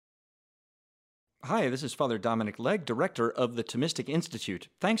Hi, this is Father Dominic Legg, Director of the Thomistic Institute.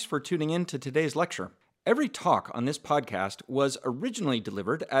 Thanks for tuning in to today's lecture. Every talk on this podcast was originally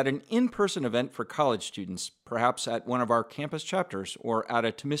delivered at an in-person event for college students, perhaps at one of our campus chapters or at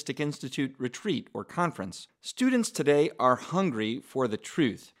a Thomistic Institute retreat or conference. Students today are hungry for the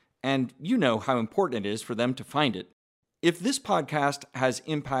truth, and you know how important it is for them to find it. If this podcast has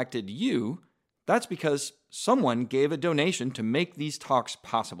impacted you, that's because someone gave a donation to make these talks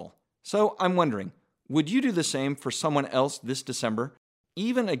possible. So I'm wondering, would you do the same for someone else this December?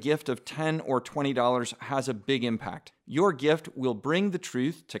 Even a gift of $10 or $20 has a big impact. Your gift will bring the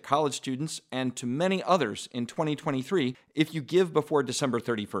truth to college students and to many others in 2023 if you give before December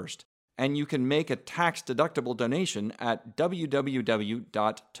 31st. And you can make a tax-deductible donation at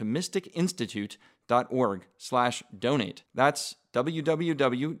www.thomisticinstitute.org/donate. That's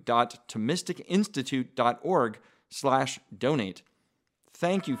www.thomisticinstitute.org/donate.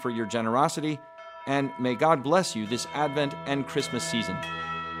 Thank you for your generosity, and may God bless you this Advent and Christmas season.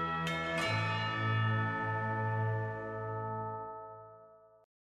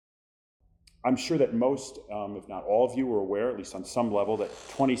 I'm sure that most, if not all of you, are aware, at least on some level, that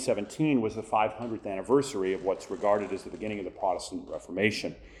 2017 was the 500th anniversary of what's regarded as the beginning of the Protestant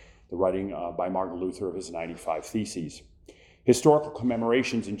Reformation, the writing by Martin Luther of his 95 Theses. Historical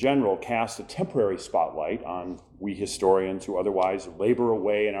commemorations in general cast a temporary spotlight on we historians who otherwise labor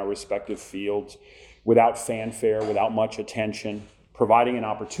away in our respective fields without fanfare, without much attention, providing an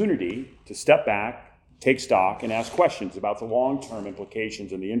opportunity to step back, take stock, and ask questions about the long-term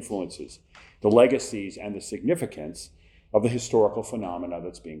implications and the influences, the legacies and the significance of the historical phenomena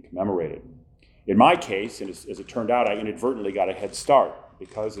that's being commemorated. In my case, and as it turned out, I inadvertently got a head start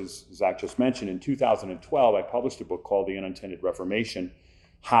because, as Zach just mentioned, in 2012, I published a book called The Unintended Reformation,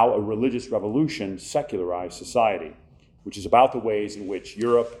 How a Religious Revolution Secularized Society, which is about the ways in which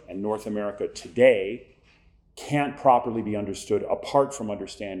Europe and North America today can't properly be understood apart from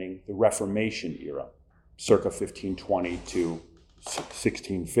understanding the Reformation era, circa 1520 to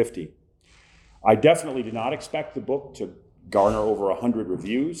 1650. I definitely did not expect the book to garner over 100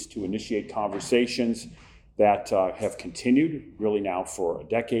 reviews, to initiate conversations that have continued really now for a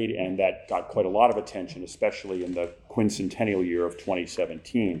decade and that got quite a lot of attention, especially in the quincentennial year of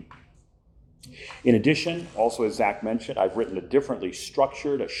 2017. In addition, also as Zach mentioned, I've written a differently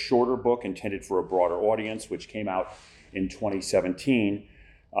structured, a shorter book intended for a broader audience, which came out in 2017,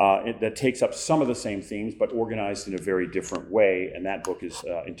 that takes up some of the same themes, but organized in a very different way. And that book is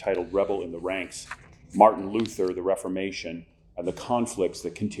entitled Rebel in the Ranks, Martin Luther, the Reformation, and the conflicts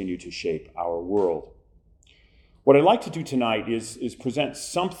that continue to shape our world. What I'd like to do tonight is present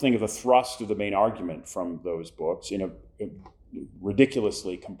something of a thrust of the main argument from those books in a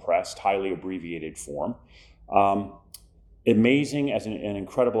ridiculously compressed, highly abbreviated form. Amazing and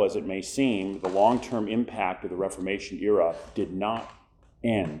incredible as it may seem, the long-term impact of the Reformation era did not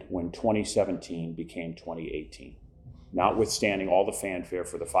end when 2017 became 2018. Notwithstanding all the fanfare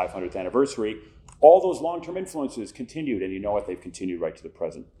for the 500th anniversary, all those long-term influences continued, and you know what, they've continued right to the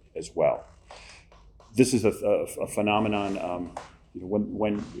present as well. This is a phenomenon,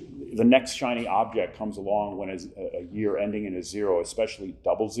 when the next shiny object comes along, when a year ending in a zero, especially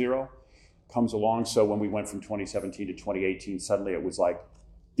double zero, comes along. So when we went from 2017 to 2018, suddenly it was like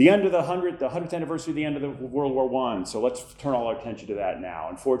the end of the 100th anniversary of the end of the World War I. So let's turn all our attention to that now.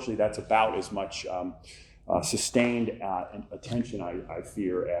 Unfortunately, that's about as much sustained attention, I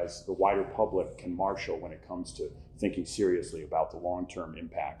fear, as the wider public can marshal when it comes to thinking seriously about the long-term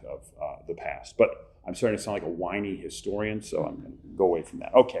impact of the past. But I'm starting to sound like a whiny historian, so I'm going to go away from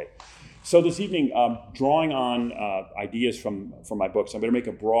that. Okay, so this evening, drawing on ideas from my books, I'm going to make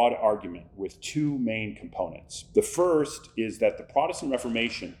a broad argument with two main components. The first is that the Protestant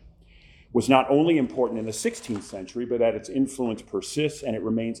Reformation was not only important in the 16th century, but that its influence persists and it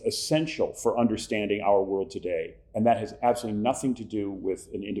remains essential for understanding our world today. And that has absolutely nothing to do with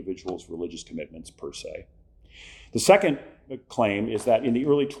an individual's religious commitments per se. The second claim is that in the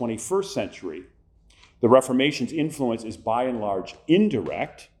early 21st century, the Reformation's influence is by and large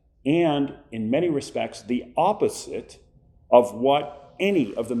indirect and, in many respects, the opposite of what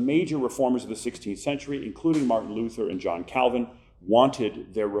any of the major reformers of the 16th century, including Martin Luther and John Calvin,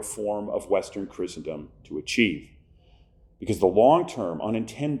 wanted their reform of Western Christendom to achieve. Because the long-term,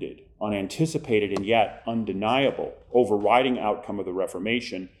 unintended, unanticipated, and yet undeniable overriding outcome of the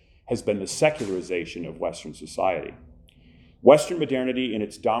Reformation has been the secularization of Western society. Western modernity in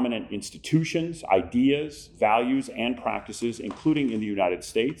its dominant institutions, ideas, values, and practices, including in the United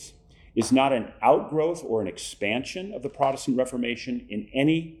States, is not an outgrowth or an expansion of the Protestant Reformation in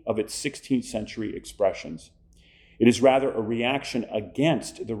any of its 16th century expressions. It is rather a reaction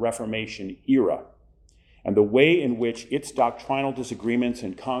against the Reformation era and the way in which its doctrinal disagreements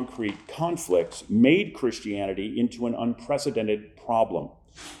and concrete conflicts made Christianity into an unprecedented problem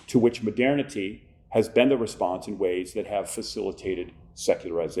to which modernity has been the response in ways that have facilitated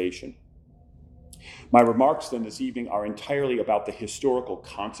secularization. My remarks then this evening are entirely about the historical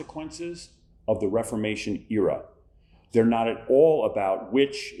consequences of the Reformation era. They're not at all about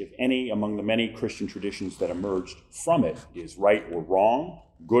which, if any, among the many Christian traditions that emerged from it is right or wrong,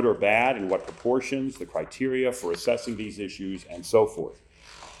 good or bad, in what proportions, the criteria for assessing these issues, and so forth.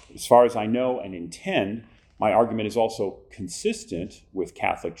 As far as I know and intend, my argument is also consistent with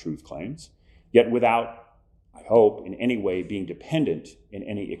Catholic truth claims, yet without, I hope, in any way being dependent in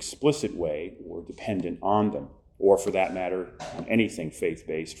any explicit way or dependent on them, or for that matter, on anything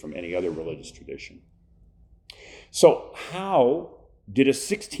faith-based from any other religious tradition. So how did a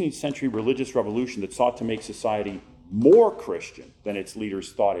 16th century religious revolution that sought to make society more Christian than its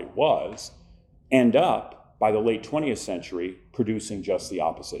leaders thought it was end up, by the late 20th century, producing just the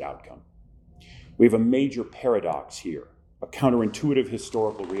opposite outcome? We have a major paradox here, a counterintuitive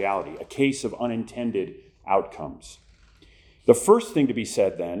historical reality, a case of unintended outcomes. The first thing to be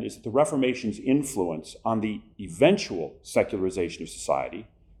said then is that the Reformation's influence on the eventual secularization of society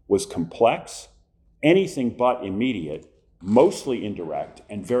was complex, anything but immediate, mostly indirect,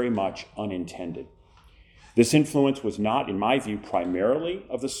 and very much unintended. This influence was not, in my view, primarily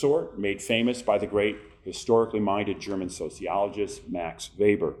of the sort made famous by the great historically minded German sociologist Max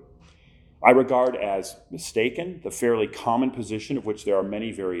Weber. I regard as mistaken the fairly common position, of which there are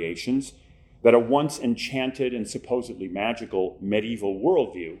many variations, that a once enchanted and supposedly magical medieval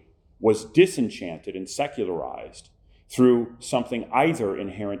worldview was disenchanted and secularized through something either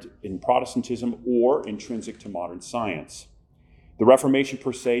inherent in Protestantism or intrinsic to modern science. The Reformation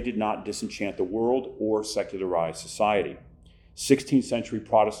per se did not disenchant the world or secularize society. 16th century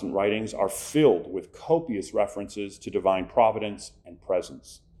Protestant writings are filled with copious references to divine providence and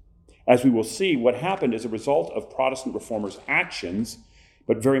presence. As we will see, what happened as a result of Protestant reformers' actions,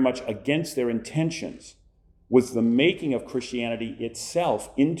 but very much against their intentions, was the making of Christianity itself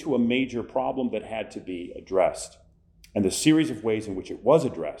into a major problem that had to be addressed. And the series of ways in which it was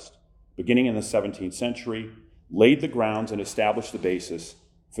addressed, beginning in the 17th century, laid the grounds and established the basis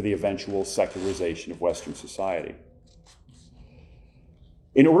for the eventual secularization of Western society.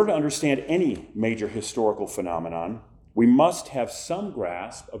 In order to understand any major historical phenomenon, we must have some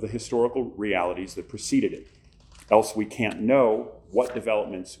grasp of the historical realities that preceded it. Else we can't know what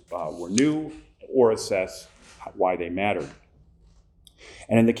developments were new or assess why they mattered.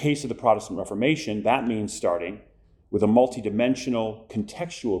 And in the case of the Protestant Reformation, that means starting with a multidimensional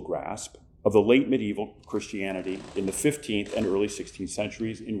contextual grasp of the late medieval Christianity in the 15th and early 16th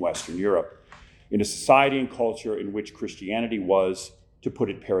centuries in Western Europe, in a society and culture in which Christianity was, to put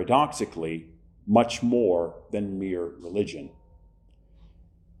it paradoxically, much more than mere religion.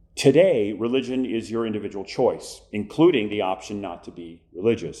 Today, religion is your individual choice, including the option not to be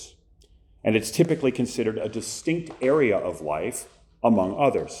religious. And it's typically considered a distinct area of life among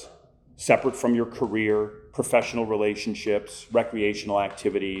others, separate from your career, professional relationships, recreational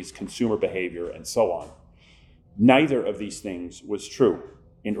activities, consumer behavior, and so on. Neither of these things was true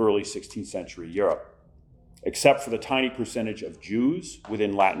in early 16th century Europe, except for the tiny percentage of Jews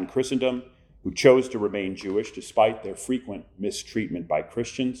within Latin Christendom who chose to remain Jewish despite their frequent mistreatment by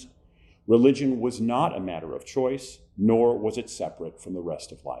Christians. Religion was not a matter of choice, nor was it separate from the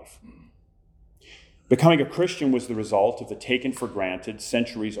rest of life. Becoming a Christian was the result of the taken-for-granted,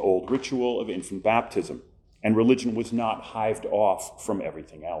 centuries-old ritual of infant baptism, and religion was not hived off from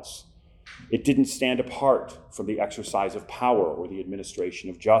everything else. It didn't stand apart from the exercise of power or the administration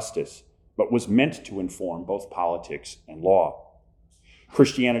of justice, but was meant to inform both politics and law.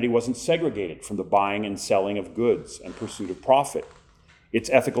 Christianity wasn't segregated from the buying and selling of goods and pursuit of profit. Its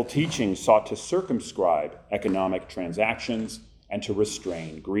ethical teachings sought to circumscribe economic transactions and to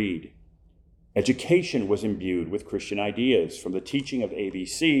restrain greed. Education was imbued with Christian ideas, from the teaching of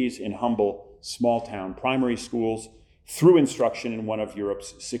ABCs in humble, small-town primary schools through instruction in one of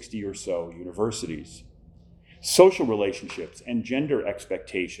Europe's 60 or so universities. Social relationships and gender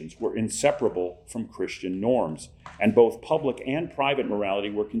expectations were inseparable from Christian norms, and both public and private morality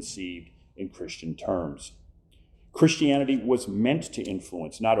were conceived in Christian terms. Christianity was meant to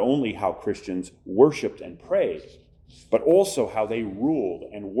influence not only how Christians worshiped and prayed, but also how they ruled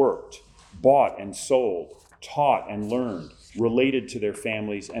and worked, bought and sold, taught and learned, related to their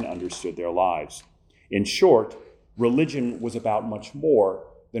families, and understood their lives. In short, religion was about much more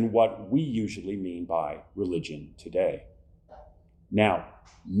than what we usually mean by religion today. Now,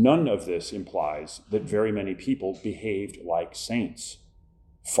 none of this implies that very many people behaved like saints.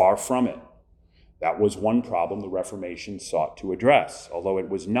 Far from it. That was one problem the Reformation sought to address, although it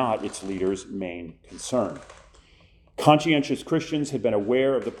was not its leaders' main concern. Conscientious Christians had been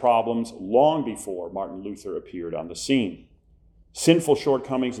aware of the problems long before Martin Luther appeared on the scene. Sinful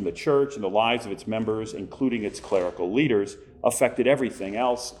shortcomings in the church and the lives of its members, including its clerical leaders, affected everything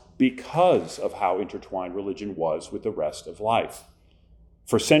else because of how intertwined religion was with the rest of life.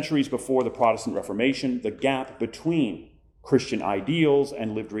 For centuries before the Protestant Reformation, the gap between Christian ideals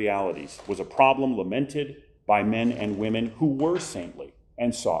and lived realities was a problem lamented by men and women who were saintly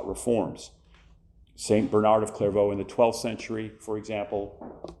and sought reforms. St. Bernard of Clairvaux in the 12th century, for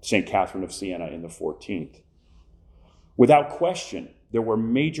example, St. Catherine of Siena in the 14th. Without question, there were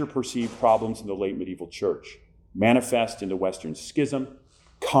major perceived problems in the late medieval church, manifest in the Western Schism,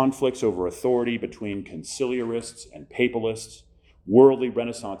 conflicts over authority between conciliarists and papalists, worldly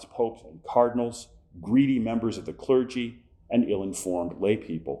Renaissance popes and cardinals, greedy members of the clergy, and ill-informed lay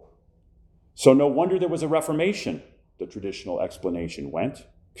people. So no wonder there was a Reformation, the traditional explanation went,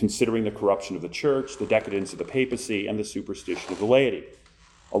 considering the corruption of the church, the decadence of the papacy, and the superstition of the laity.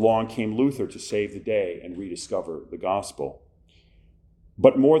 Along came Luther to save the day and rediscover the gospel.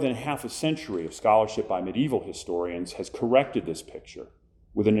 But more than half a century of scholarship by medieval historians has corrected this picture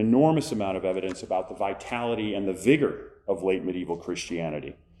with an enormous amount of evidence about the vitality and the vigor of late medieval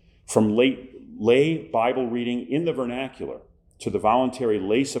Christianity. From lay Bible reading in the vernacular to the voluntary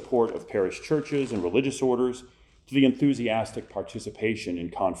lay support of parish churches and religious orders to the enthusiastic participation in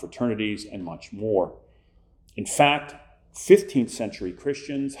confraternities and much more. In fact, 15th century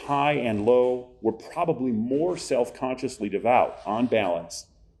Christians, high and low, were probably more self-consciously devout, on balance,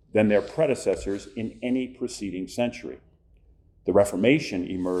 than their predecessors in any preceding century. The Reformation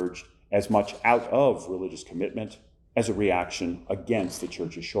emerged as much out of religious commitment as a reaction against the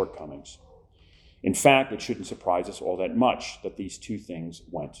church's shortcomings. In fact, it shouldn't surprise us all that much that these two things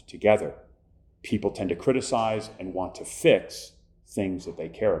went together. People tend to criticize and want to fix things that they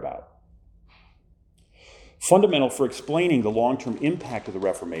care about. Fundamental for explaining the long-term impact of the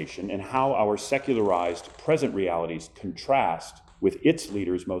Reformation and how our secularized present realities contrast with its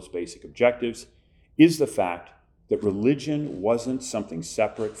leaders' most basic objectives is the fact that religion wasn't something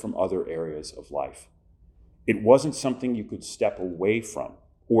separate from other areas of life. It wasn't something you could step away from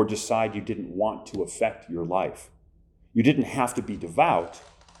or decide you didn't want to affect your life. You didn't have to be devout,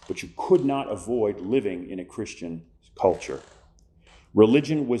 but you could not avoid living in a Christian culture.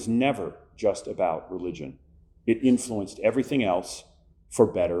 Religion was never just about religion. It influenced everything else, for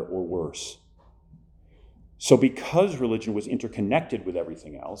better or worse. So because religion was interconnected with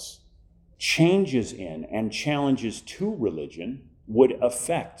everything else, changes in and challenges to religion would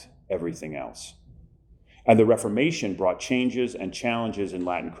affect everything else. And the Reformation brought changes and challenges in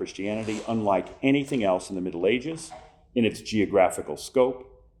Latin Christianity unlike anything else in the Middle Ages in its geographical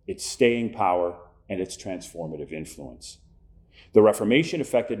scope, its staying power, and its transformative influence. The Reformation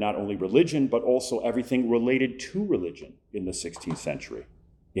affected not only religion, but also everything related to religion in the 16th century.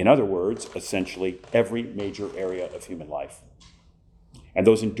 In other words, essentially every major area of human life. And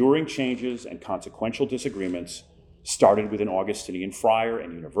those enduring changes and consequential disagreements started with an Augustinian friar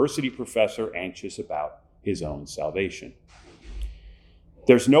and university professor anxious about his own salvation.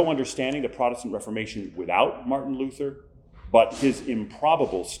 There's no understanding the Protestant Reformation without Martin Luther, but his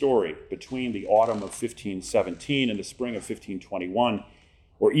improbable story between the autumn of 1517 and the spring of 1521,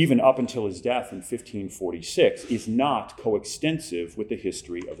 or even up until his death in 1546, is not coextensive with the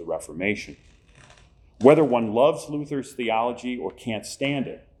history of the Reformation. Whether one loves Luther's theology or can't stand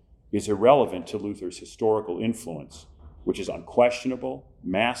it is irrelevant to Luther's historical influence, which is unquestionable,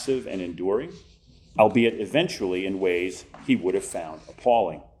 massive, and enduring, albeit eventually in ways he would have found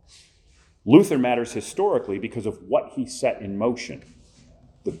appalling. Luther matters historically because of what he set in motion,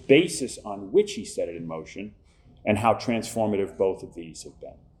 the basis on which he set it in motion, and how transformative both of these have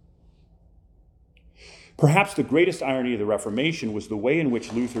been. Perhaps the greatest irony of the Reformation was the way in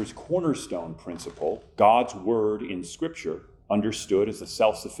which Luther's cornerstone principle, God's word in Scripture, understood as the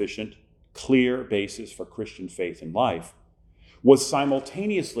self-sufficient, clear basis for Christian faith and life, was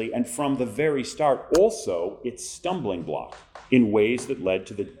simultaneously and from the very start also its stumbling block in ways that led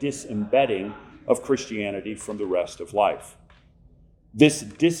to the disembedding of Christianity from the rest of life. This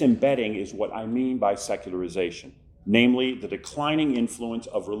disembedding is what I mean by secularization, namely the declining influence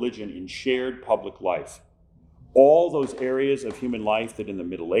of religion in shared public life. All those areas of human life that in the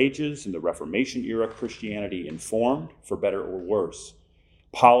Middle Ages and the Reformation era Christianity informed, for better or worse.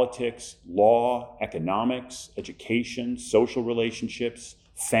 Politics, law, economics, education, social relationships,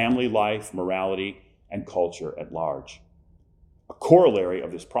 family life, morality, and culture at large. A corollary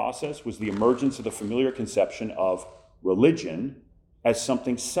of this process was the emergence of the familiar conception of religion as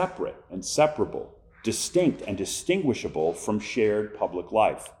something separate and separable, distinct and distinguishable from shared public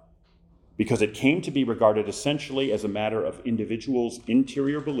life, because it came to be regarded essentially as a matter of individuals'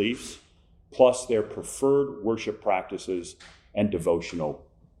 interior beliefs plus their preferred worship practices and devotional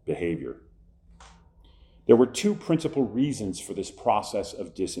behavior. There were two principal reasons for this process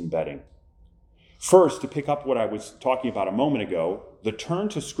of disembedding. First, to pick up what I was talking about a moment ago, the turn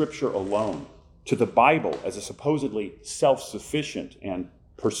to Scripture alone, to the Bible as a supposedly self-sufficient and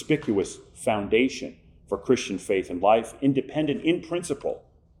perspicuous foundation for Christian faith and life, independent in principle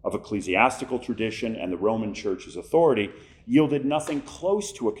of ecclesiastical tradition and the Roman Church's authority, yielded nothing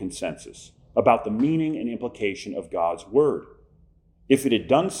close to a consensus about the meaning and implication of God's Word. If it had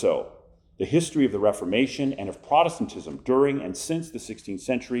done so, the history of the Reformation and of Protestantism during and since the 16th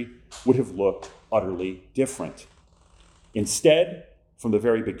century would have looked utterly different. Instead, from the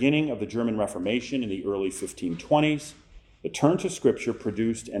very beginning of the German Reformation in the early 1520s, the turn to Scripture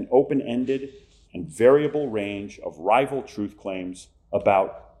produced an open-ended and variable range of rival truth claims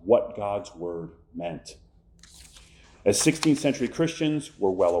about what God's Word meant. As 16th century Christians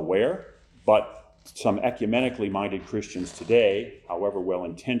were well aware, but some ecumenically minded Christians today, however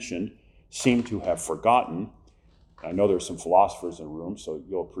well-intentioned, seem to have forgotten. I know there's some philosophers in the room, so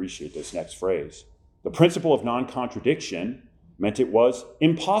you'll appreciate this next phrase. The principle of non-contradiction meant it was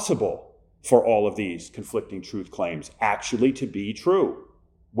impossible for all of these conflicting truth claims actually to be true,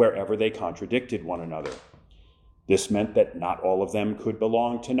 wherever they contradicted one another. This meant that not all of them could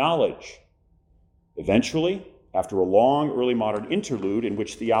belong to knowledge. Eventually, after a long early modern interlude in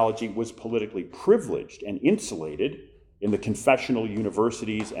which theology was politically privileged and insulated in the confessional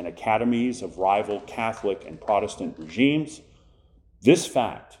universities and academies of rival Catholic and Protestant regimes, this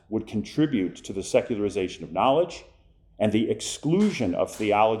fact would contribute to the secularization of knowledge and the exclusion of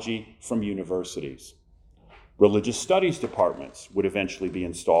theology from universities. Religious studies departments would eventually be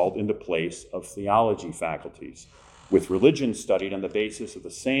installed in the place of theology faculties, with religion studied on the basis of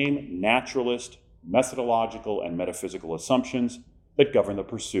the same naturalist, methodological, and metaphysical assumptions that govern the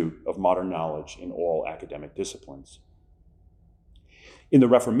pursuit of modern knowledge in all academic disciplines. In the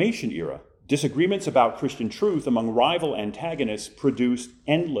Reformation era, disagreements about Christian truth among rival antagonists produced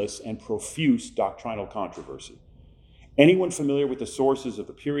endless and profuse doctrinal controversy. Anyone familiar with the sources of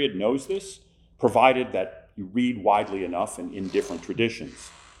the period knows this, provided that you read widely enough and in different traditions.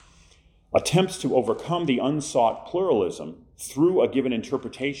 Attempts to overcome the unsought pluralism through a given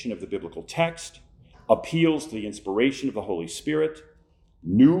interpretation of the biblical text, appeals to the inspiration of the Holy Spirit,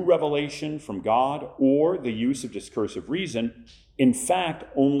 new revelation from God, or the use of discursive reason, in fact,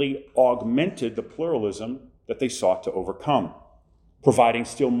 only augmented the pluralism that they sought to overcome, providing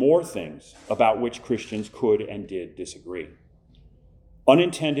still more things about which Christians could and did disagree.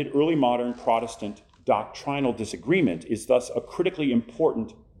 Unintended early modern Protestant doctrinal disagreement is thus a critically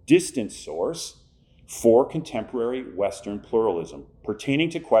important distance source for contemporary Western pluralism pertaining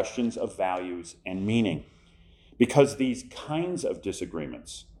to questions of values and meaning, because these kinds of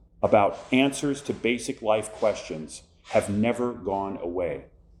disagreements about answers to basic life questions have never gone away.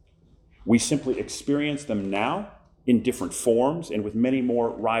 We simply experience them now in different forms and with many more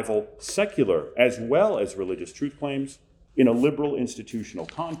rival secular as well as religious truth claims in a liberal institutional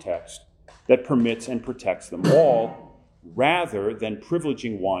context that permits and protects them all rather than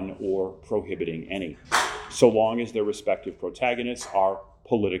privileging one or prohibiting any, so long as their respective protagonists are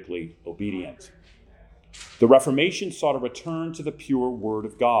politically obedient. The Reformation sought a return to the pure Word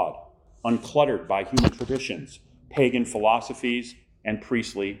of God, uncluttered by human traditions, pagan philosophies, and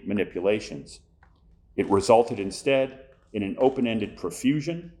priestly manipulations. It resulted instead in an open-ended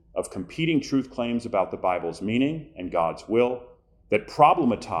profusion of competing truth claims about the Bible's meaning and God's will that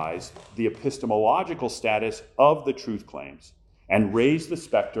problematized the epistemological status of the truth claims and raised the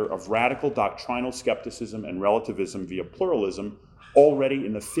specter of radical doctrinal skepticism and relativism via pluralism already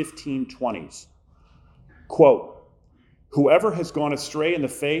in the 1520s. Quote, "Whoever has gone astray in the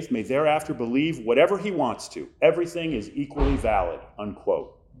faith may thereafter believe whatever he wants to. Everything is equally valid,"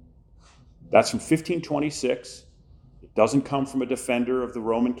 unquote. That's from 1526. It doesn't come from a defender of the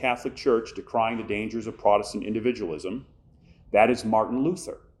Roman Catholic Church decrying the dangers of Protestant individualism. That is Martin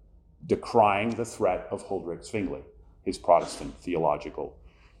Luther decrying the threat of Huldrych Zwingli, his Protestant theological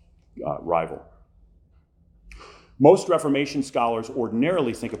rival. Most Reformation scholars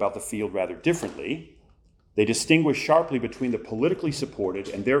ordinarily think about the field rather differently. They distinguish sharply between the politically supported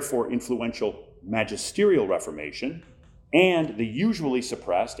and therefore influential magisterial Reformation and the usually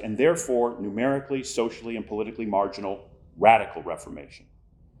suppressed and therefore numerically, socially, and politically marginal radical Reformation.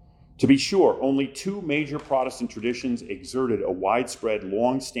 To be sure, only two major Protestant traditions exerted a widespread,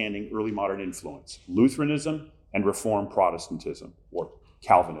 long-standing early modern influence: Lutheranism and Reformed Protestantism, or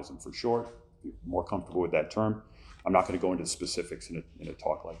Calvinism for short. If you're more comfortable with that term. I'm not going to go into specifics in a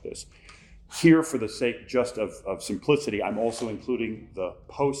talk like this. Here, for the sake just of simplicity, I'm also including the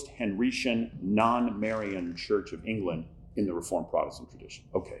post-Henrician, non-Marian Church of England in the Reformed Protestant tradition.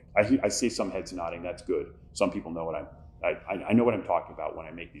 Okay, I see some heads nodding. That's good. Some people know what I know what I'm talking about when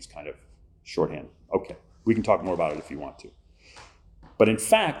I make these kind of shorthand. Okay, we can talk more about it if you want to. But in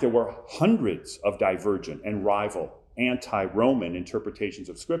fact, there were hundreds of divergent and rival anti-Roman interpretations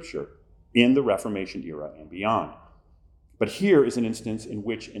of Scripture in the Reformation era and beyond. But here is an instance in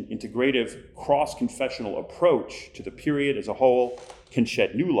which an integrative, cross-confessional approach to the period as a whole can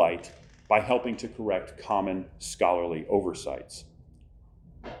shed new light by helping to correct common scholarly oversights.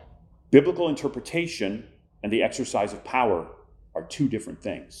 Biblical interpretation and the exercise of power are two different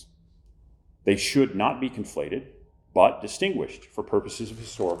things. They should not be conflated, but distinguished for purposes of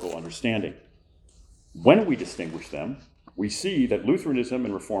historical understanding. When we distinguish them, we see that Lutheranism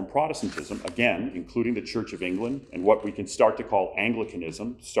and Reformed Protestantism, again, including the Church of England and what we can start to call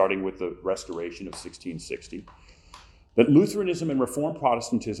Anglicanism, starting with the Restoration of 1660, that Lutheranism and Reformed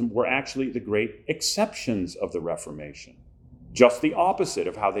Protestantism were actually the great exceptions of the Reformation, just the opposite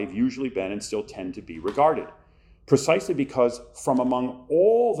of how they've usually been and still tend to be regarded, precisely because from among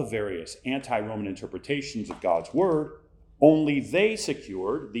all the various anti-Roman interpretations of God's word, only they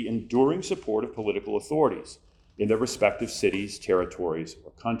secured the enduring support of political authorities in their respective cities, territories,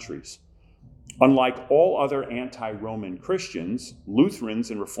 or countries. Unlike all other anti-Roman Christians, Lutherans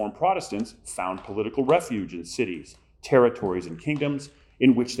and Reformed Protestants found political refuge in cities, territories, and kingdoms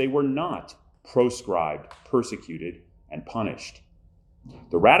in which they were not proscribed, persecuted, and punished.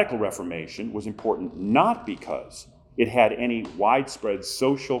 The Radical Reformation was important not because it had any widespread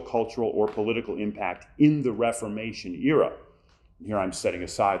social, cultural, or political impact in the Reformation era. Here I'm setting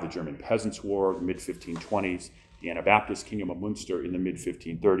aside the German Peasants' War, the mid-1520s, the Anabaptist Kingdom of Munster in the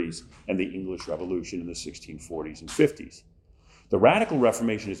mid-1530s, and the English Revolution in the 1640s and 50s. The Radical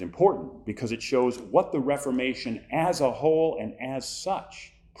Reformation is important because it shows what the Reformation as a whole and as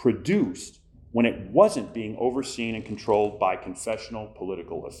such produced when it wasn't being overseen and controlled by confessional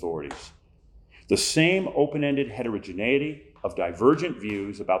political authorities. The same open-ended heterogeneity of divergent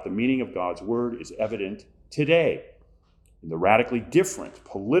views about the meaning of God's word is evident today in the radically different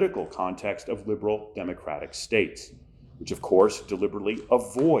political context of liberal democratic states, which of course deliberately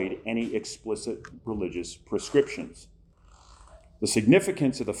avoid any explicit religious prescriptions. The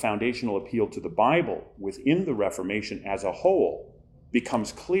significance of the foundational appeal to the Bible within the Reformation as a whole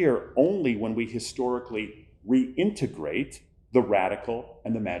becomes clear only when we historically reintegrate the radical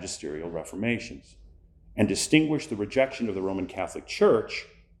and the magisterial reformations and distinguish the rejection of the Roman Catholic Church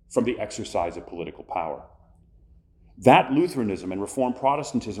from the exercise of political power. That Lutheranism and Reformed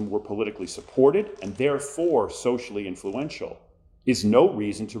Protestantism were politically supported and therefore socially influential is no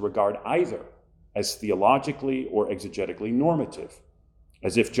reason to regard either as theologically or exegetically normative,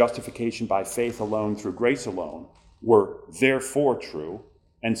 as if justification by faith alone through grace alone were therefore true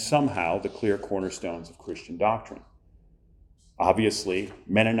and somehow the clear cornerstones of Christian doctrine. Obviously,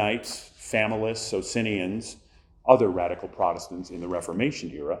 Mennonites, Familists, Socinians, other radical Protestants in the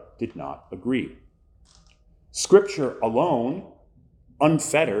Reformation era did not agree. Scripture alone,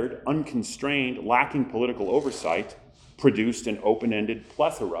 unfettered, unconstrained, lacking political oversight, produced an open-ended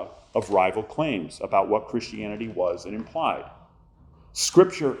plethora of rival claims about what Christianity was and implied.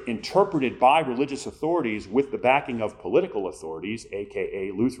 Scripture interpreted by religious authorities with the backing of political authorities,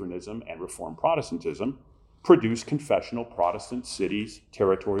 aka Lutheranism and Reformed Protestantism, produced confessional Protestant cities,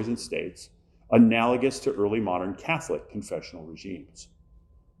 territories, and states, analogous to early modern Catholic confessional regimes.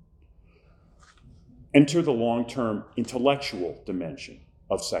 Enter the long-term intellectual dimension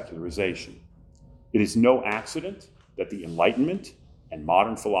of secularization. It is no accident that the Enlightenment and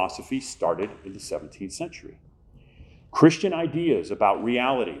modern philosophy started in the 17th century. Christian ideas about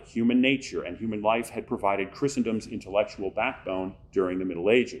reality, human nature, and human life had provided Christendom's intellectual backbone during the Middle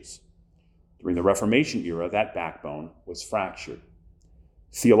Ages. During the Reformation era, that backbone was fractured.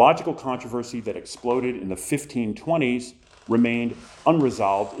 Theological controversy that exploded in the 1520s remained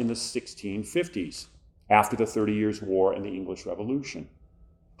unresolved in the 1650s, after the 30 Years' War and the English Revolution.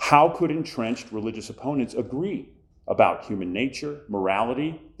 How could entrenched religious opponents agree about human nature,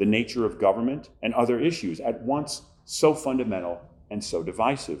 morality, the nature of government, and other issues at once so fundamental and so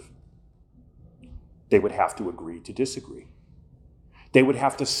divisive? They would have to agree to disagree. They would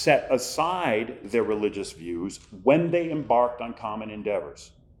have to set aside their religious views when they embarked on common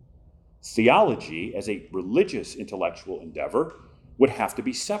endeavors. Theology, as a religious intellectual endeavor, would have to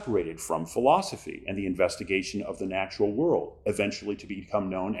be separated from philosophy and the investigation of the natural world, eventually to become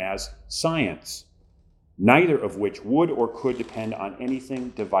known as science, neither of which would or could depend on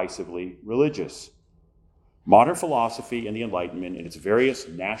anything divisively religious. Modern philosophy and the Enlightenment in its various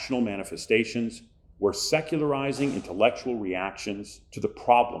national manifestations were secularizing intellectual reactions to the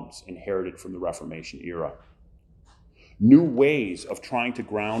problems inherited from the Reformation era. New ways of trying to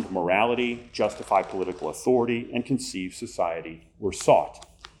ground morality, justify political authority, and conceive society were sought.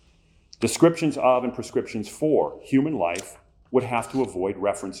 Descriptions of and prescriptions for human life would have to avoid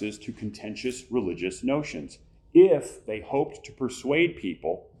references to contentious religious notions if they hoped to persuade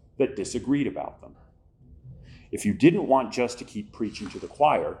people that disagreed about them. If you didn't want just to keep preaching to the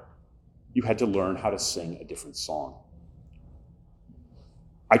choir, you had to learn how to sing a different song.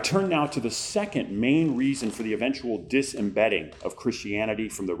 I turn now to the second main reason for the eventual disembedding of Christianity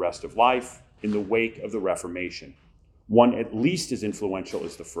from the rest of life in the wake of the Reformation, one at least as influential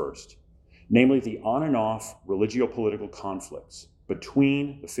as the first, namely the on and off religio-political conflicts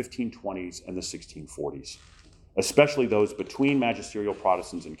between the 1520s and the 1640s, especially those between magisterial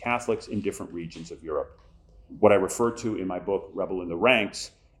Protestants and Catholics in different regions of Europe, what I refer to in my book, Rebel in the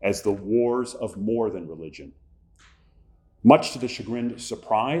Ranks, as the wars of more than religion. Much to the chagrined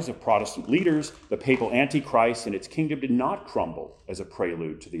surprise of Protestant leaders, the papal Antichrist and its kingdom did not crumble as a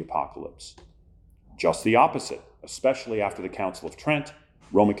prelude to the apocalypse. Just the opposite, especially after the Council of Trent,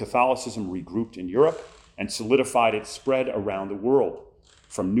 Roman Catholicism regrouped in Europe and solidified its spread around the world,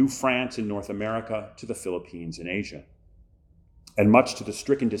 from New France in North America to the Philippines in Asia. And much to the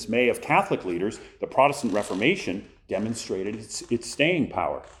stricken dismay of Catholic leaders, the Protestant Reformation demonstrated its staying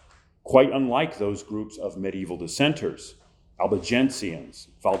power, quite unlike those groups of medieval dissenters, Albigensians,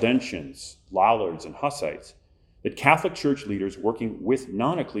 Valdensians, Lollards, and Hussites, that Catholic Church leaders working with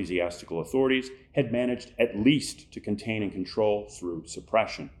non-ecclesiastical authorities had managed at least to contain and control through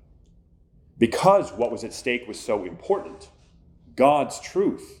suppression. Because what was at stake was so important, God's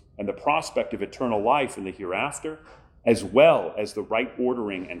truth and the prospect of eternal life in the hereafter, as well as the right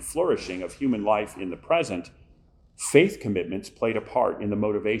ordering and flourishing of human life in the present, faith commitments played a part in the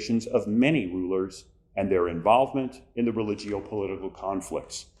motivations of many rulers and their involvement in the religio-political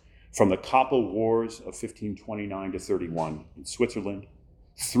conflicts, from the Kappel Wars of 1529 to 31 in Switzerland,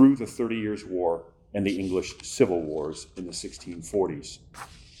 through the 30 Years' War and the English Civil Wars in the 1640s.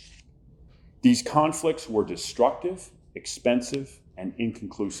 These conflicts were destructive, expensive, and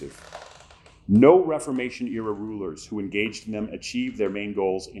inconclusive. No Reformation-era rulers who engaged in them achieved their main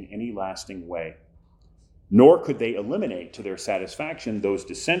goals in any lasting way, nor could they eliminate to their satisfaction those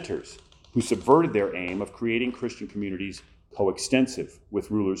dissenters who subverted their aim of creating Christian communities coextensive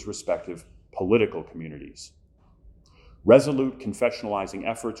with rulers' respective political communities. Resolute confessionalizing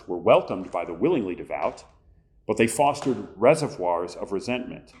efforts were welcomed by the willingly devout, but they fostered reservoirs of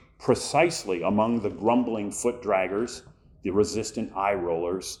resentment, precisely among the grumbling foot-draggers, the resistant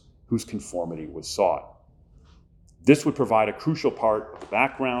eye-rollers, whose conformity was sought. This would provide a crucial part of the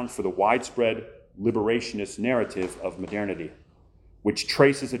background for the widespread liberationist narrative of modernity, which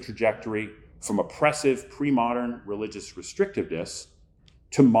traces a trajectory from oppressive pre-modern religious restrictiveness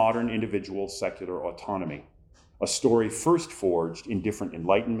to modern individual secular autonomy, a story first forged in different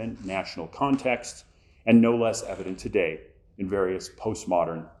Enlightenment national contexts and no less evident today in various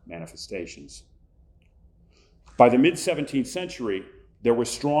postmodern manifestations. By the mid-17th century, there were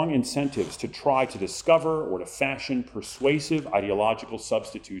strong incentives to try to discover or to fashion persuasive ideological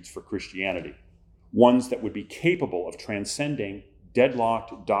substitutes for Christianity, ones that would be capable of transcending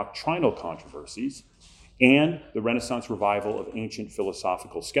deadlocked doctrinal controversies and the Renaissance revival of ancient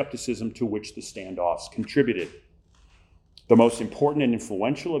philosophical skepticism to which the standoffs contributed. The most important and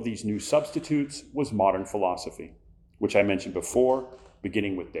influential of these new substitutes was modern philosophy, which I mentioned before,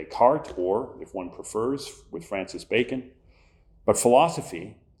 beginning with Descartes, or, if one prefers, with Francis Bacon. But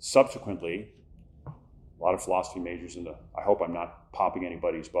philosophy, subsequently, a lot of philosophy majors I hope I'm not popping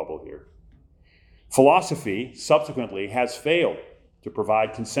anybody's bubble here. Philosophy, subsequently, has failed to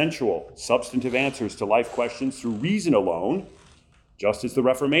provide consensual, substantive answers to life questions through reason alone, just as the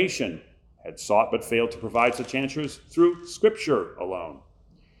Reformation had sought but failed to provide such answers through Scripture alone.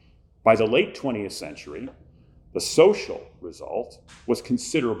 By the late 20th century, the social result was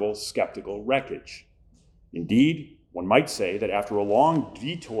considerable skeptical wreckage. Indeed, one might say that after a long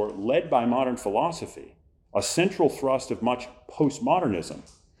detour led by modern philosophy, a central thrust of much postmodernism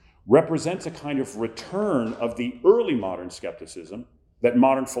represents a kind of return of the early modern skepticism that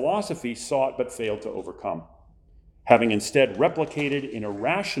modern philosophy sought but failed to overcome, having instead replicated in a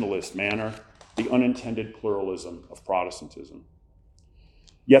rationalist manner the unintended pluralism of Protestantism.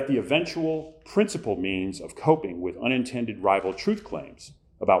 Yet the eventual principal means of coping with unintended rival truth claims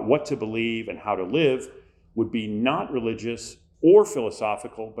about what to believe and how to live would be not religious or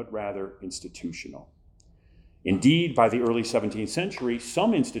philosophical, but rather institutional. Indeed, by the early 17th century,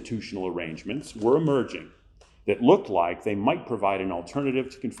 some institutional arrangements were emerging that looked like they might provide an alternative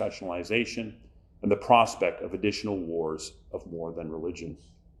to confessionalization and the prospect of additional wars of more than religion.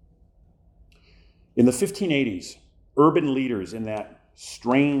 In the 1580s, urban leaders in that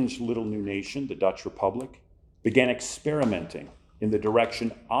strange little new nation, the Dutch Republic, began experimenting in the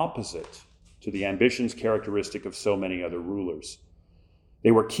direction opposite to the ambitions characteristic of so many other rulers.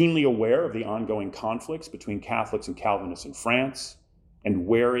 They were keenly aware of the ongoing conflicts between Catholics and Calvinists in France, and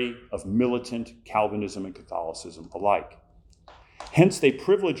wary of militant Calvinism and Catholicism alike. Hence, they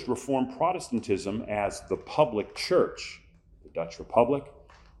privileged Reformed Protestantism as the public church, the Dutch Republic,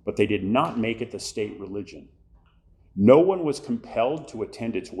 but they did not make it the state religion. No one was compelled to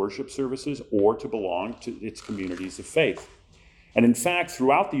attend its worship services or to belong to its communities of faith. And in fact,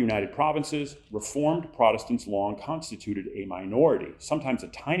 throughout the United Provinces, Reformed Protestants long constituted a minority, sometimes a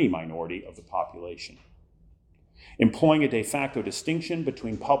tiny minority, of the population. Employing a de facto distinction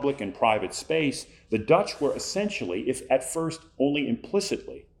between public and private space, the Dutch were essentially, if at first only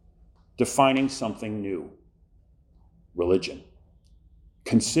implicitly, defining something new: religion,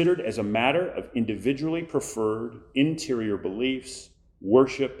 considered as a matter of individually preferred interior beliefs,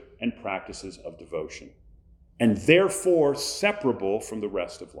 worship, and practices of devotion, and therefore separable from the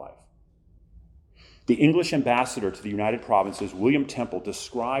rest of life. The English ambassador to the United Provinces, William Temple,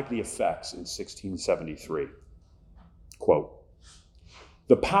 described the effects in 1673. Quote,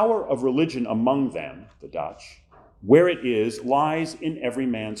 "The power of religion among them," the Dutch, "where it is, lies in every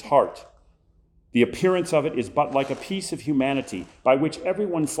man's heart. The appearance of it is but like a piece of humanity, by which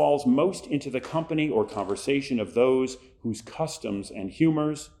everyone falls most into the company or conversation of those whose customs and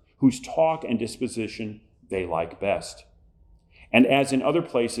humors, whose talk and disposition they like best. And as in other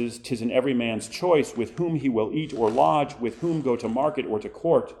places, 'tis in every man's choice with whom he will eat or lodge, with whom go to market or to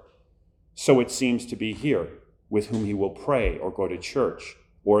court, so it seems to be here, with whom he will pray or go to church,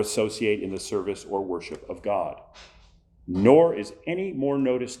 or associate in the service or worship of God. Nor is any more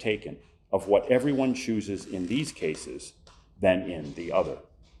notice taken of what everyone chooses in these cases than in the other."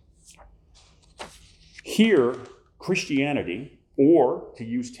 Here, Christianity, or to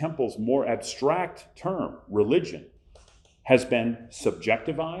use Temple's more abstract term, religion, has been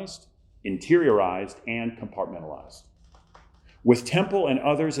subjectivized, interiorized, and compartmentalized. With Temple and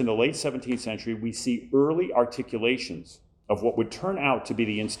others in the late 17th century, we see early articulations of what would turn out to be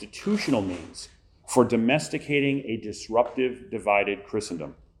the institutional means for domesticating a disruptive, divided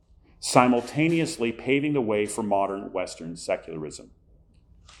Christendom, simultaneously paving the way for modern Western secularism.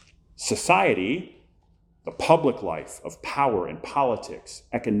 Society, the public life of power and politics,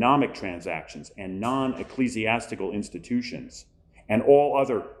 economic transactions, and non-ecclesiastical institutions, and all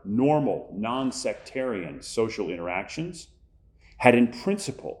other normal, non-sectarian social interactions, had in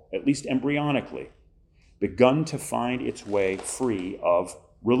principle, at least embryonically, begun to find its way free of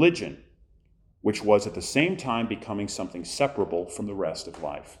religion, which was at the same time becoming something separable from the rest of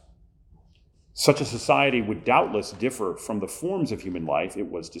life. Such a society would doubtless differ from the forms of human life it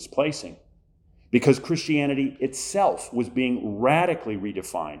was displacing, because Christianity itself was being radically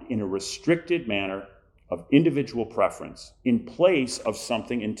redefined in a restricted manner of individual preference in place of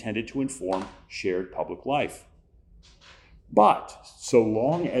something intended to inform shared public life. But so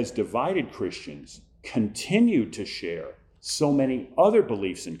long as divided Christians continued to share so many other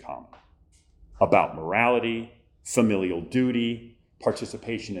beliefs in common about morality, familial duty,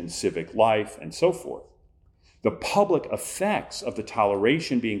 participation in civic life, and so forth, the public effects of the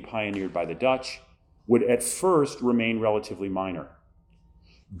toleration being pioneered by the Dutch would at first remain relatively minor.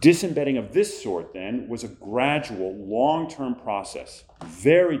 Disembedding of this sort, then, was a gradual, long-term process,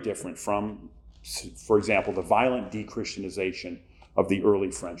 very different from, for example, the violent de-Christianization of the early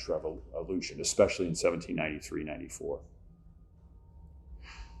French Revolution, especially in 1793-94.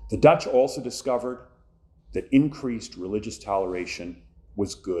 The Dutch also discovered that increased religious toleration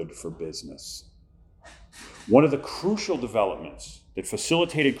was good for business. One of the crucial developments that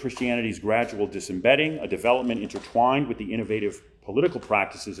facilitated Christianity's gradual disembedding, a development intertwined with the innovative political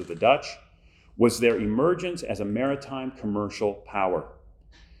practices of the Dutch, was their emergence as a maritime commercial power.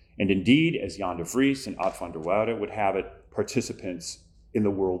 And indeed, as Jan de Vries and Ad van der Woude would have it, participants in the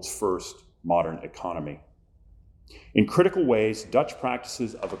world's first modern economy. In critical ways, Dutch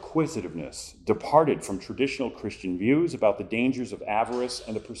practices of acquisitiveness departed from traditional Christian views about the dangers of avarice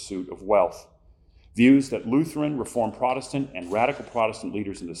and the pursuit of wealth, views that Lutheran, Reformed Protestant, and Radical Protestant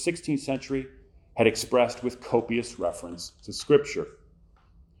leaders in the 16th century had expressed with copious reference to Scripture.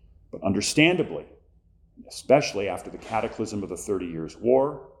 But understandably, especially after the cataclysm of the 30 Years'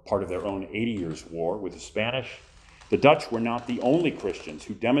 War, part of their own 80 Years' War with the Spanish, the Dutch were not the only Christians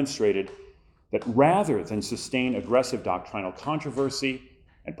who demonstrated that rather than sustain aggressive doctrinal controversy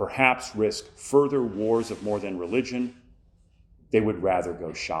and perhaps risk further wars of more than religion, they would rather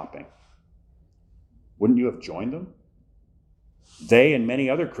go shopping. Wouldn't you have joined them? They and many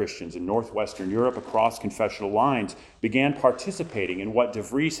other Christians in northwestern Europe across confessional lines began participating in what De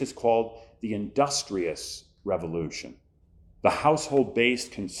Vries has called the industrious revolution, the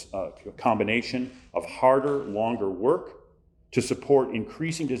household-based combination of harder, longer work to support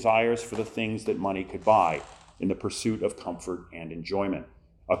increasing desires for the things that money could buy in the pursuit of comfort and enjoyment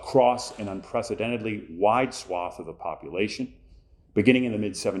across an unprecedentedly wide swath of the population, beginning in the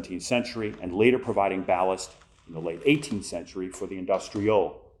mid-17th century and later providing ballast in the late 18th century for the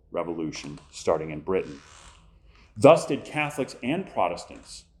Industrial Revolution starting in Britain. Thus did Catholics and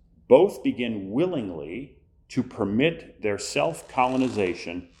Protestants both begin willingly to permit their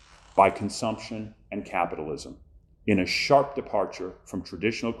self-colonization by consumption and capitalism, in a sharp departure from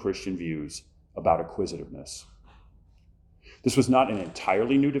traditional Christian views about acquisitiveness. This was not an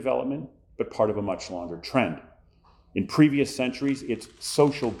entirely new development, but part of a much longer trend. In previous centuries, its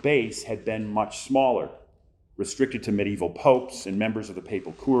social base had been much smaller, restricted to medieval popes and members of the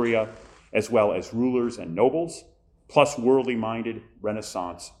papal curia, as well as rulers and nobles, plus worldly-minded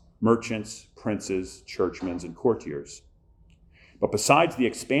Renaissance merchants, princes, churchmen, and courtiers. But besides the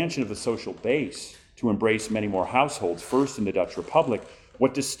expansion of the social base to embrace many more households, first in the Dutch Republic,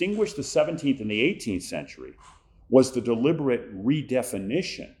 what distinguished the 17th and the 18th century was the deliberate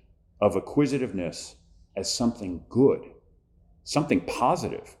redefinition of acquisitiveness as something good, something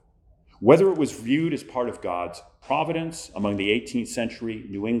positive. Whether it was viewed as part of God's providence among the 18th century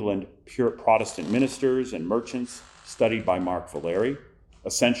New England pure Protestant ministers and merchants studied by Mark Valeri,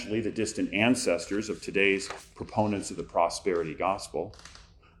 essentially the distant ancestors of today's proponents of the prosperity gospel,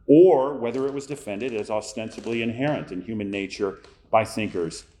 or whether it was defended as ostensibly inherent in human nature by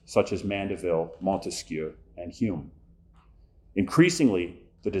thinkers such as Mandeville, Montesquieu, and Hume. Increasingly,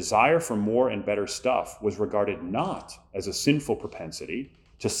 the desire for more and better stuff was regarded not as a sinful propensity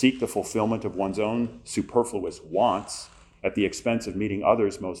to seek the fulfillment of one's own superfluous wants at the expense of meeting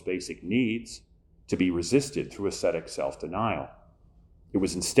others' most basic needs, to be resisted through ascetic self-denial. It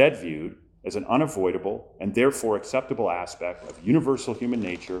was instead viewed as an unavoidable and therefore acceptable aspect of universal human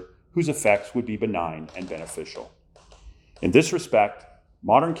nature whose effects would be benign and beneficial. In this respect,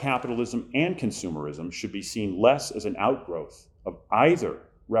 modern capitalism and consumerism should be seen less as an outgrowth of either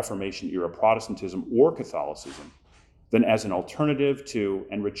Reformation-era Protestantism or Catholicism than as an alternative to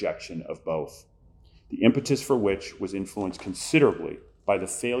and rejection of both, the impetus for which was influenced considerably by the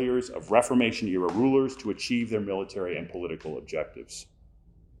failures of Reformation-era rulers to achieve their military and political objectives.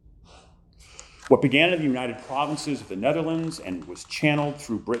 What began in the United Provinces of the Netherlands and was channeled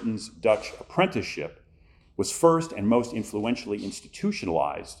through Britain's Dutch apprenticeship was first and most influentially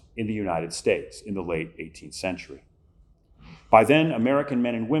institutionalized in the United States in the late 18th century. By then, American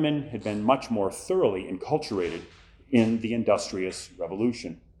men and women had been much more thoroughly enculturated in the industrious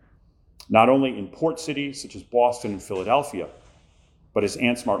revolution, not only in port cities such as Boston and Philadelphia, but as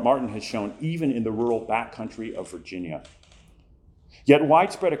Anne Smart Martin has shown, even in the rural backcountry of Virginia. Yet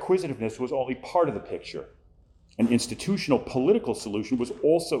widespread acquisitiveness was only part of the picture. An institutional political solution was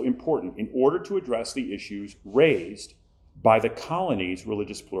also important in order to address the issues raised by the colony's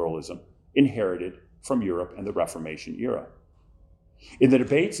religious pluralism inherited from Europe and the Reformation era. In the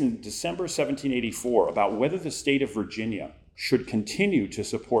debates in December 1784 about whether the state of Virginia should continue to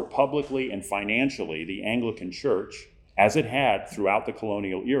support publicly and financially the Anglican Church, as it had throughout the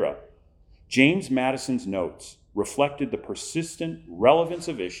colonial era, James Madison's notes reflected the persistent relevance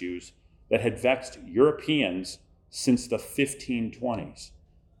of issues that had vexed Europeans since the 1520s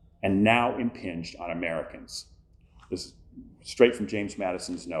and now impinged on Americans. This is straight from James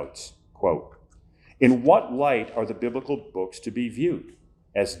Madison's notes. Quote, "In what light are the biblical books to be viewed?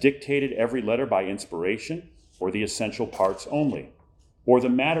 As dictated every letter by inspiration, or the essential parts only? Or the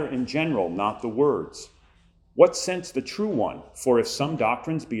matter in general, not the words? What sense the true one? For if some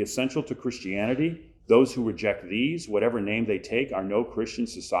doctrines be essential to Christianity, those who reject these, whatever name they take, are no Christian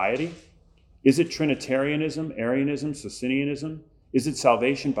society? Is it Trinitarianism, Arianism, Socinianism? Is it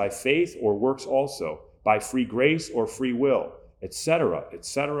salvation by faith or works also, by free grace or free will, etc.,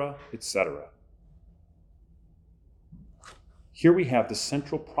 etc., etc.? Here we have the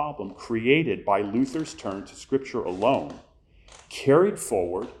central problem created by Luther's turn to Scripture alone, carried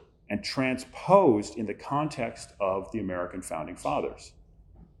forward and transposed in the context of the American Founding Fathers.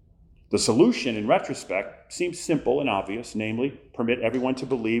 The solution, in retrospect, seems simple and obvious, namely, permit everyone to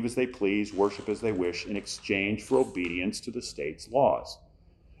believe as they please, worship as they wish, in exchange for obedience to the state's laws.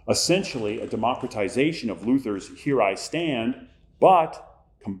 Essentially, a democratization of Luther's "Here I Stand," but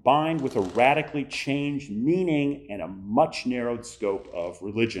combined with a radically changed meaning and a much narrowed scope of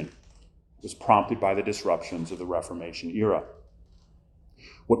religion, was prompted by the disruptions of the Reformation era.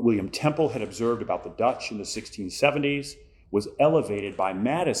 What William Temple had observed about the Dutch in the 1670s was elevated by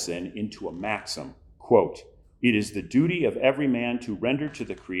Madison into a maxim, quote, "It is the duty of every man to render to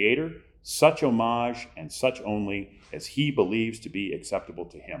the Creator such homage and such only as he believes to be acceptable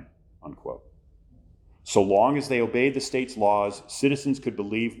to him," unquote. So long as they obeyed the state's laws, citizens could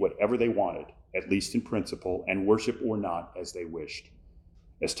believe whatever they wanted, at least in principle, and worship or not as they wished.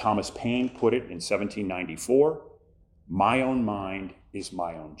 As Thomas Paine put it in 1794, "My own mind is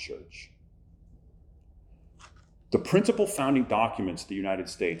my own church." The principal founding documents of the United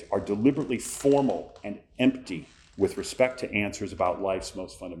States are deliberately formal and empty with respect to answers about life's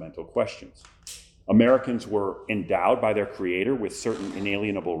most fundamental questions. Americans were endowed by their Creator with certain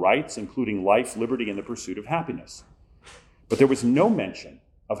inalienable rights, including life, liberty, and the pursuit of happiness. But there was no mention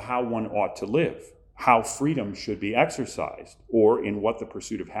of how one ought to live, how freedom should be exercised, or in what the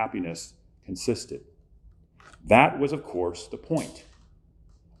pursuit of happiness consisted. That was, of course, the point.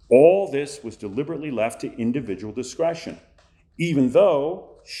 All this was deliberately left to individual discretion, even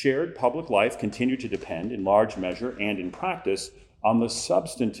though shared public life continued to depend in large measure and in practice on the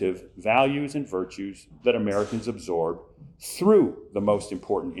substantive values and virtues that Americans absorbed through the most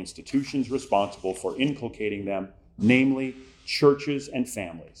important institutions responsible for inculcating them, namely churches and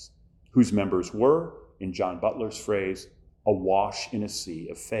families, whose members were, in John Butler's phrase, awash in a sea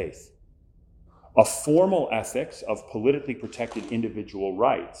of faith. A formal ethics of politically protected individual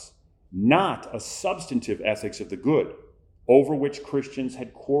rights, not a substantive ethics of the good, over which Christians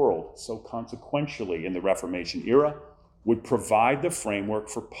had quarreled so consequentially in the Reformation era, would provide the framework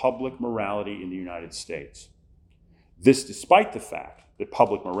for public morality in the United States. This despite the fact that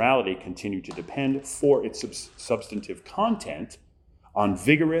public morality continued to depend for its substantive content on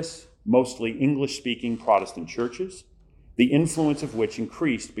vigorous, mostly English-speaking Protestant churches, the influence of which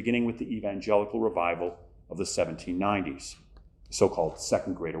increased beginning with the evangelical revival of the 1790s, the so-called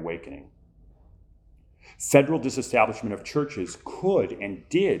Second Great Awakening. Federal disestablishment of churches could and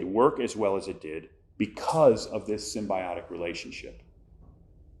did work as well as it did because of this symbiotic relationship.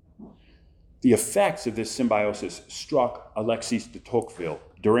 The effects of this symbiosis struck Alexis de Tocqueville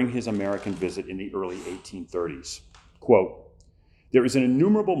during his American visit in the early 1830s. Quote, "There is an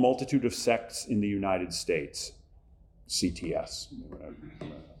innumerable multitude of sects in the United States," CTS,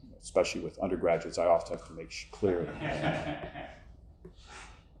 especially with undergraduates, I often have to make clear.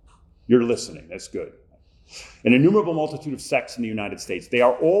 You're listening, that's good. "An innumerable multitude of sects in the United States. They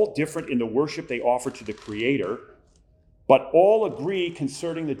are all different in the worship they offer to the Creator, but all agree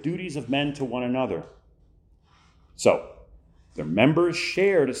concerning the duties of men to one another. So, their members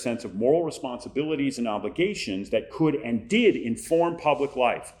shared a sense of moral responsibilities and obligations that could and did inform public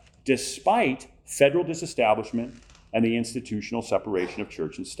life, despite federal disestablishment and the institutional separation of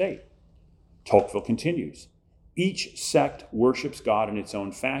church and state." Tocqueville continues, "Each sect worships God in its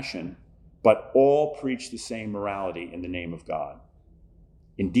own fashion, but all preach the same morality in the name of God.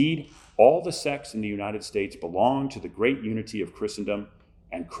 Indeed, all the sects in the United States belong to the great unity of Christendom,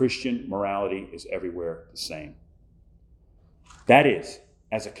 and Christian morality is everywhere the same." That is,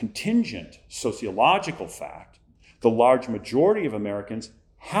 as a contingent sociological fact, the large majority of Americans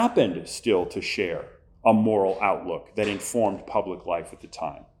happened still to share a moral outlook that informed public life at the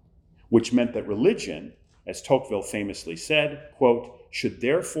time, which meant that religion, as Tocqueville famously said, quote, "should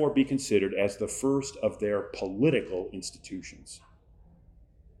therefore be considered as the first of their political institutions."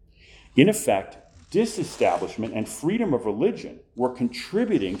 In effect, disestablishment and freedom of religion were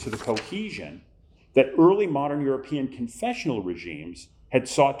contributing to the cohesion that early modern European confessional regimes had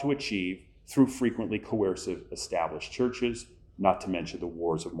sought to achieve through frequently coercive established churches, not to mention the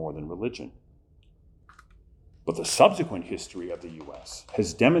wars of more than religion. But the subsequent history of the US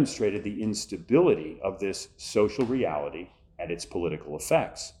has demonstrated the instability of this social reality and its political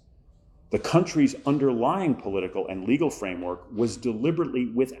effects. The country's underlying political and legal framework was deliberately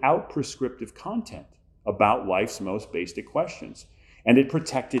without prescriptive content about life's most basic questions, and it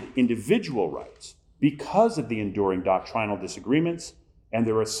protected individual rights because of the enduring doctrinal disagreements and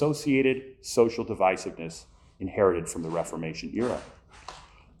their associated social divisiveness inherited from the Reformation era.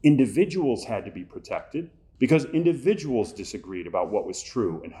 Individuals had to be protected because individuals disagreed about what was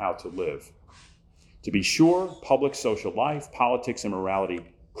true and how to live. To be sure, public social life, politics, and morality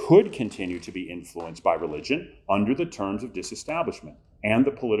could continue to be influenced by religion under the terms of disestablishment, and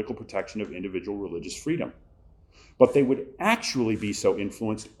the political protection of individual religious freedom. But they would actually be so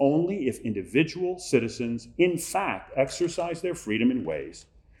influenced only if individual citizens, in fact, exercised their freedom in ways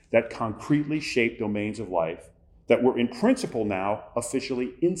that concretely shape domains of life that were in principle now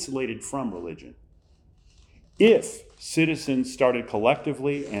officially insulated from religion. If citizens started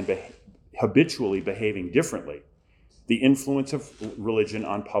collectively and habitually behaving differently, the influence of religion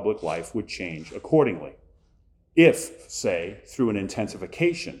on public life would change accordingly. If, say, through an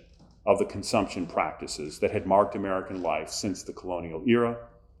intensification of the consumption practices that had marked American life since the colonial era,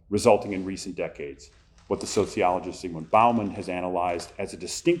 resulting in recent decades, what the sociologist Zygmunt Bauman has analyzed as a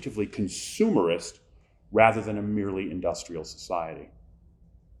distinctively consumerist rather than a merely industrial society.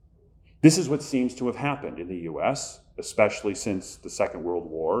 This is what seems to have happened in the US, especially since the Second World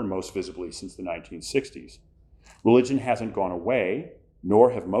War and most visibly since the 1960s. Religion hasn't gone away,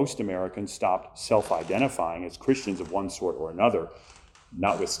 nor have most Americans stopped self-identifying as Christians of one sort or another,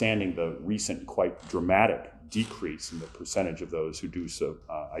 notwithstanding the recent quite dramatic decrease in the percentage of those who do so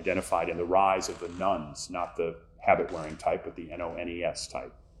identified and the rise of the nuns, not the habit-wearing type, but the NONES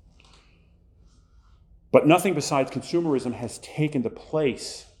type. But nothing besides consumerism has taken the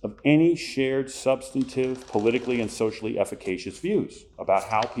place of any shared substantive, politically and socially efficacious views about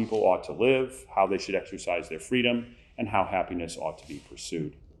how people ought to live, how they should exercise their freedom, and how happiness ought to be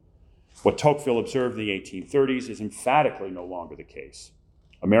pursued. What Tocqueville observed in the 1830s is emphatically no longer the case.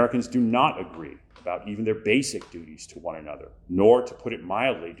 Americans do not agree about even their basic duties to one another, nor, to put it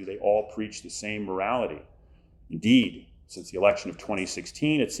mildly, do they all preach the same morality. Indeed, since the election of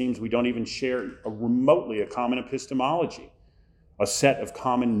 2016, it seems we don't even share remotely a common epistemology, a set of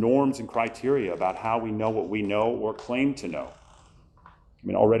common norms and criteria about how we know what we know or claim to know. I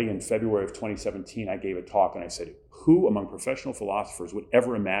mean, already in February of 2017, I gave a talk and I said, who among professional philosophers would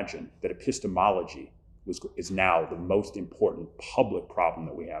ever imagine that epistemology is now the most important public problem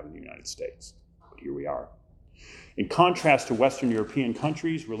that we have in the United States? But here we are. In contrast to Western European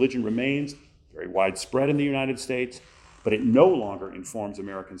countries, religion remains very widespread in the United States, but it no longer informs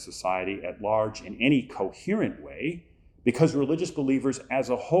American society at large in any coherent way, because religious believers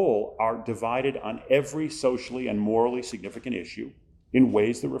as a whole are divided on every socially and morally significant issue in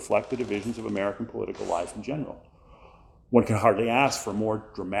ways that reflect the divisions of American political life in general. One can hardly ask for a more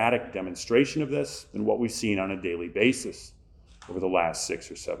dramatic demonstration of this than what we've seen on a daily basis over the last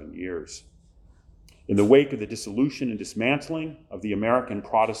 6 or 7 years. In the wake of the dissolution and dismantling of the American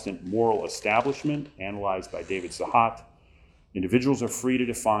Protestant moral establishment, analyzed by David Zahat, individuals are free to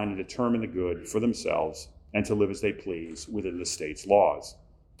define and determine the good for themselves and to live as they please within the state's laws,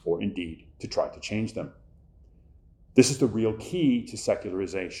 or indeed to try to change them. This is the real key to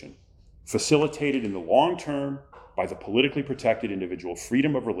secularization, facilitated in the long term by the politically protected individual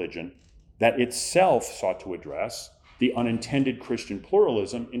freedom of religion that itself sought to address the unintended Christian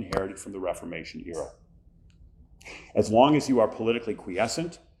pluralism inherited from the Reformation era. As long as you are politically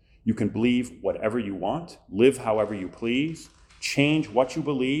quiescent, you can believe whatever you want, live however you please, change what you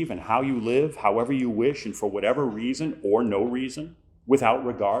believe and how you live however you wish and for whatever reason or no reason, without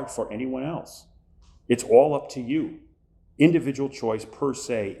regard for anyone else. It's all up to you. Individual choice per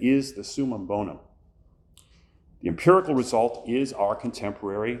se is the summum bonum. The empirical result is our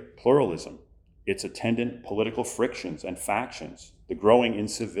contemporary pluralism, its attendant political frictions and factions, the growing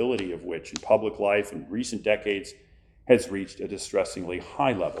incivility of which in public life in recent decades has reached a distressingly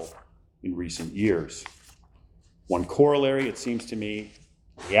high level in recent years. One corollary, it seems to me,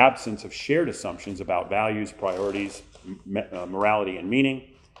 the absence of shared assumptions about values, priorities, morality, and meaning,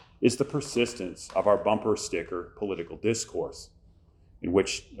 is the persistence of our bumper sticker political discourse, in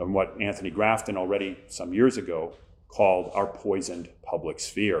what Anthony Grafton already some years ago called our poisoned public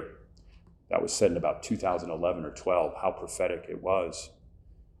sphere. That was said in about 2011 or 12, how prophetic it was.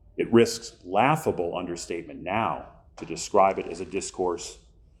 It risks laughable understatement now to describe it as a discourse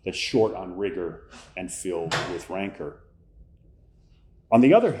that's short on rigor and filled with rancor. On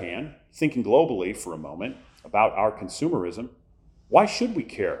the other hand, thinking globally for a moment about our consumerism, why should we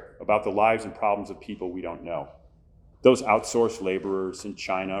care about the lives and problems of people we don't know? Those outsourced laborers in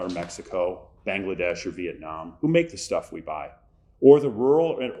China or Mexico, Bangladesh or Vietnam, who make the stuff we buy, or the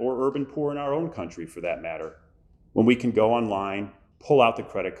rural or urban poor in our own country for that matter, when we can go online, pull out the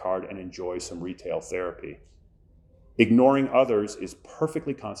credit card, and enjoy some retail therapy. Ignoring others is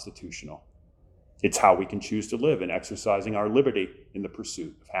perfectly constitutional. It's how we can choose to live in exercising our liberty in the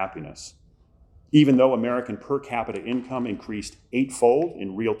pursuit of happiness. Even though American per capita income increased 8-fold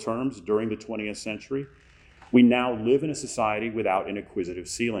in real terms during the 20th century, we now live in a society without an acquisitive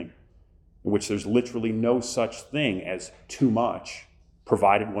ceiling, in which there's literally no such thing as too much,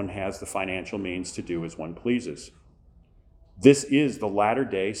 provided one has the financial means to do as one pleases. This is the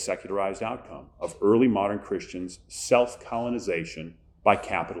latter-day secularized outcome of early modern Christians' self-colonization by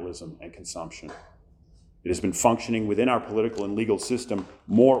capitalism and consumption. It has been functioning within our political and legal system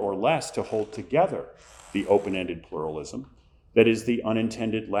more or less to hold together the open-ended pluralism that is the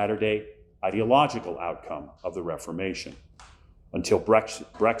unintended latter-day ideological outcome of the Reformation. Until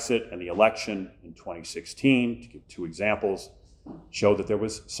Brexit and the election in 2016, to give two examples, showed that there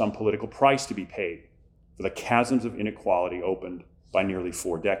was some political price to be paid for the chasms of inequality opened by nearly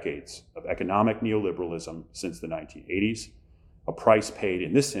 4 decades of economic neoliberalism since the 1980s, a price paid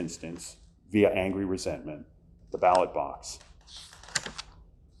in this instance via angry resentment, the ballot box.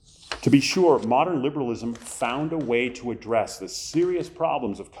 To be sure, modern liberalism found a way to address the serious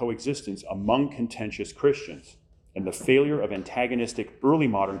problems of coexistence among contentious Christians and the failure of antagonistic early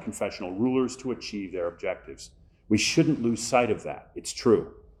modern confessional rulers to achieve their objectives. We shouldn't lose sight of that. It's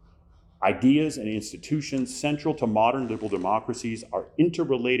true. Ideas and institutions central to modern liberal democracies are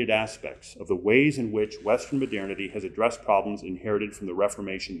interrelated aspects of the ways in which Western modernity has addressed problems inherited from the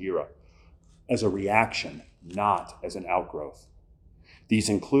Reformation era, as a reaction, not as an outgrowth. These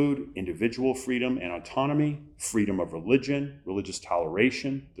include individual freedom and autonomy, freedom of religion, religious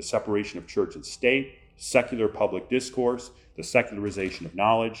toleration, the separation of church and state, secular public discourse, the secularization of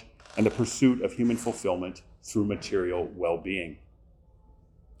knowledge, and the pursuit of human fulfillment through material well-being.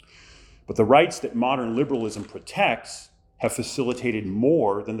 But the rights that modern liberalism protects have facilitated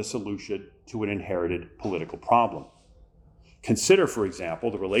more than the solution to an inherited political problem. Consider, for example,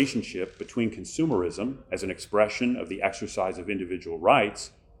 the relationship between consumerism as an expression of the exercise of individual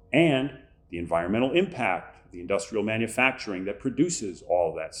rights and the environmental impact of the industrial manufacturing that produces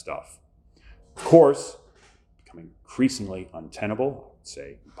all of that stuff. Of course, becoming increasingly untenable, I would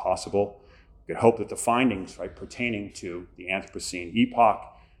say impossible. We could hope that the findings pertaining to the Anthropocene epoch,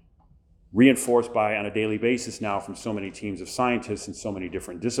 reinforced by on a daily basis now from so many teams of scientists in so many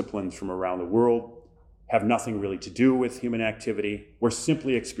different disciplines from around the world, have nothing really to do with human activity. We're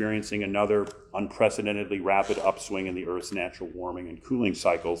simply experiencing another unprecedentedly rapid upswing in the Earth's natural warming and cooling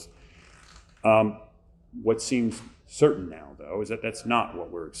cycles. What seems certain now, though, is that that's not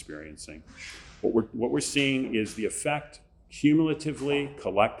what we're experiencing. What we're seeing is the effect, cumulatively,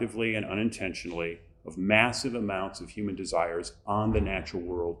 collectively, and unintentionally, of massive amounts of human desires on the natural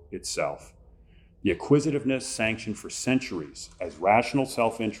world itself. The acquisitiveness sanctioned for centuries as rational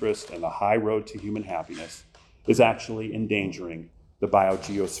self-interest and the high road to human happiness is actually endangering the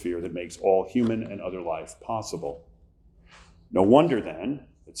biogeosphere that makes all human and other life possible. No wonder, then,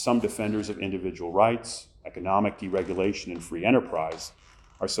 that some defenders of individual rights, economic deregulation, and free enterprise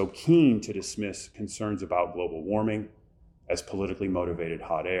are so keen to dismiss concerns about global warming as politically motivated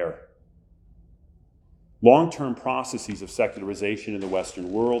hot air. Long-term processes of secularization in the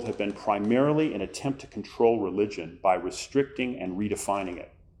Western world have been primarily an attempt to control religion by restricting and redefining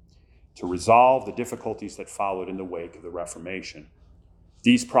it, to resolve the difficulties that followed in the wake of the Reformation.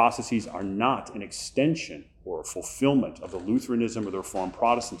 These processes are not an extension or a fulfillment of the Lutheranism or the Reformed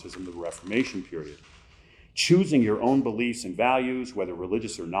Protestantism of the Reformation period. Choosing your own beliefs and values, whether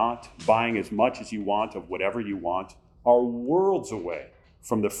religious or not, buying as much as you want of whatever you want, are worlds away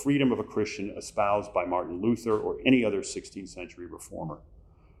from the freedom of a Christian espoused by Martin Luther or any other 16th century reformer.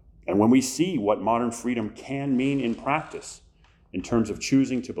 And when we see what modern freedom can mean in practice, in terms of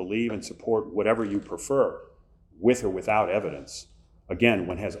choosing to believe and support whatever you prefer, with or without evidence, again,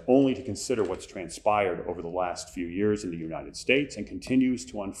 one has only to consider what's transpired over the last few years in the United States and continues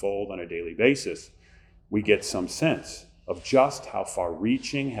to unfold on a daily basis, we get some sense of just how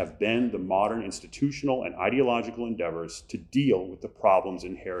far-reaching have been the modern institutional and ideological endeavors to deal with the problems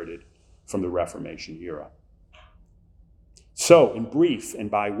inherited from the Reformation era. So, in brief,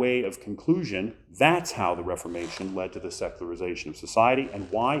 and by way of conclusion, that's how the Reformation led to the secularization of society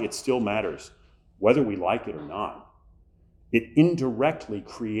and why it still matters, whether we like it or not. It indirectly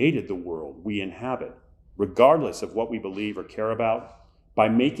created the world we inhabit, regardless of what we believe or care about, by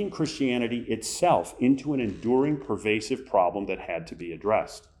making Christianity itself into an enduring, pervasive problem that had to be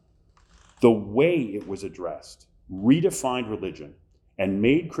addressed. The way it was addressed redefined religion and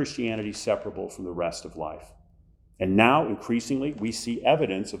made Christianity separable from the rest of life. And now, increasingly, we see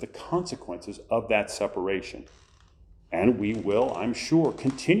evidence of the consequences of that separation. And we will, I'm sure,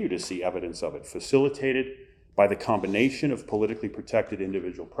 continue to see evidence of it, facilitated by the combination of politically protected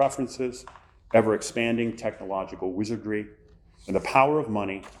individual preferences, ever-expanding technological wizardry, and the power of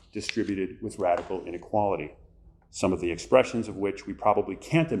money distributed with radical inequality, some of the expressions of which we probably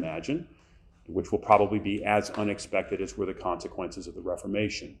can't imagine, which will probably be as unexpected as were the consequences of the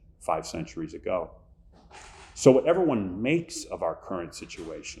Reformation 5 centuries ago. So whatever one makes of our current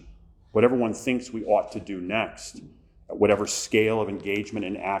situation, whatever one thinks we ought to do next, whatever scale of engagement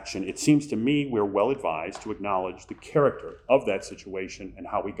and action, it seems to me we're well advised to acknowledge the character of that situation and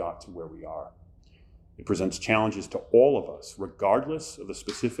how we got to where we are. It presents challenges to all of us, regardless of the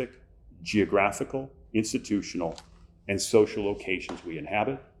specific geographical, institutional, and social locations we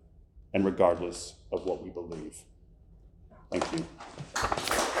inhabit, and regardless of what we believe. Thank you.